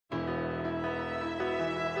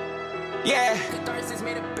Yeah.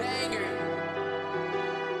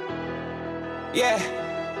 Yeah.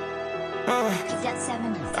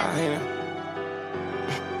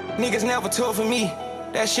 Niggas never took for me.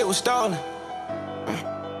 That shit was stolen.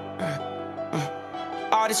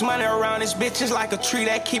 All this money around this bitch is like a tree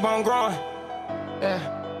that keep on growing. Yeah.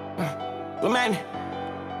 Manny.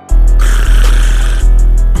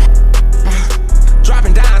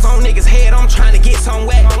 Dropping dimes on niggas' head, I'm trying to get some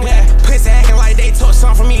wet. Pussy acting like they took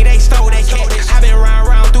something from me, they stole that cat. I been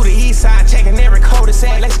round through the east side, checking every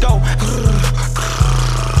cul-de-sac. Let's go.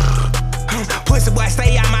 Pussy boy,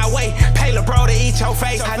 stay out my way. Pay lil' bro to eat your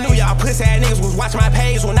face. I knew y'all pussy ass niggas was watching my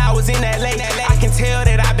page when I was in that late. I can tell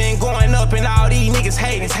that I been going up and all these niggas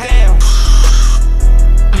hating. Damn.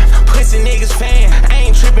 Pussy niggas fan. I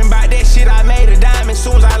ain't tripping about that shit. I made a dime as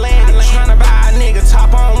soon as I landed. Tryna buy a nigga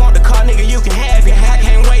top on, want the car, nigga, you can have it. I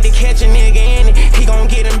can't wait to catch a nigga in it. He gon'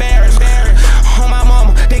 get embarrassed. On my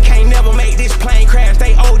mama, they can't never make this plane crash.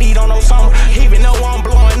 They OD'd on no summer. Even though I'm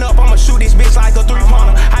blowing up, I'ma shoot this bitch like a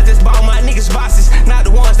 3-pointer. I just bought my niggas bosses, not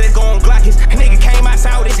the ones that gon' Glock his. Nigga came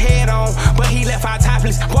outside with his head on, but he left out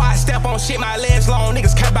topless. Boy, I step on shit, my legs long.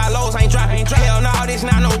 Niggas kept by lows, ain't dropping. Hell no, this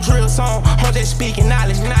not no drill song. I'm just speaking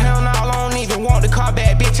knowledge. Hell no, I don't even want the car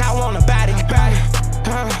back, bitch. I want a body.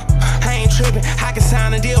 I ain't tripping. I can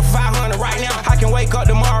sign a deal for 500 right now. I can wake up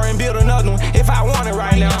tomorrow and build another one if I want it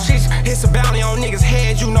right now. Shit, it's a bounty on niggas'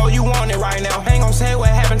 heads. You know you want it right now. I ain't gon' say what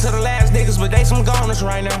happened to the last niggas, but they some goners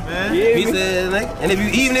right now. Man, yeah, he said, nigga. And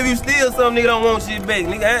even if you steal something, nigga don't want shit back,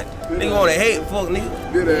 nigga. Nigga wanna hate fuck,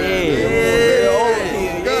 nigga. Good ass. Yeah.